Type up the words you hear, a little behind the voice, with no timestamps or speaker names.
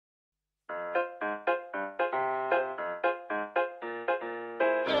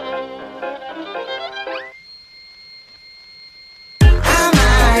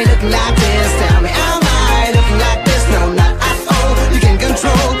looking like this? Tell me, am I looking like this? No, not at all. You can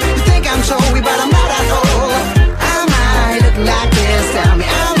control. You think I'm showy, but I'm not at all. Am I looking like this? Tell me,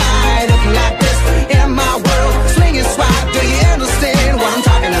 am I looking like this? In my world, swinging swag. Do you understand what I'm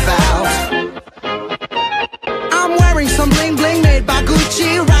talking about? I'm wearing some bling bling made by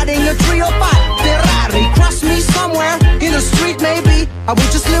Gucci, riding a 305 Ferrari. Cross me somewhere in the street, maybe I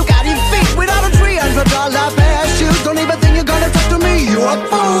would just look at your feet without a $300 pair of shoes. Don't even think you're gonna talk to me. You're a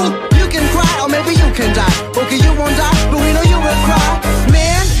fool. You can cry or maybe you can die. Okay, you won't die, but we know you will cry.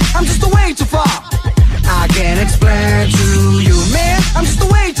 Man, I'm just a way too far. I can't explain to you, man. I'm just a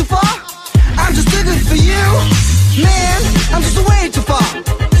way too far. I'm just too good for you, man. I'm just a way too far.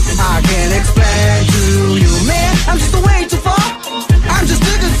 I can't explain to you, man. I'm just a way too far. I'm just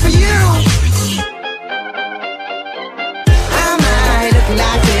too good for you. Am I looking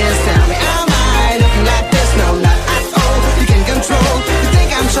like this? Tell me, am I looking like this? No, not at all. You can control. You think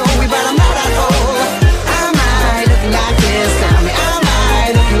I'm showy, but I'm not at all. Am I looking like this? Tell me, am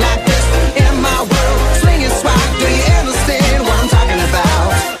I looking like this? In my world, swinging swag. Do you understand what I'm talking about?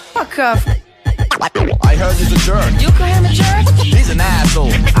 Fuck off. I heard he's a jerk. You call him a jerk? He's an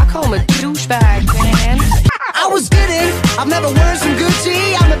asshole. I call him a douchebag, man. I was kidding. I've never worn some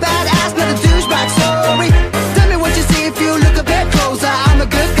Gucci. I'm a badass, not a douchebag. Sorry. Tell me what you see if you look a bit closer. I'm a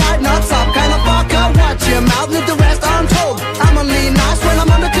good guy, not some kind of fucker. Watch your mouth, leave the rest untold. I'm only nice when I'm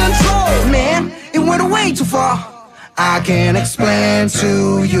under control. Man, it went way too far. I can't explain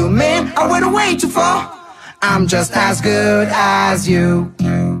to you, man. I went way too far. I'm just as good as you.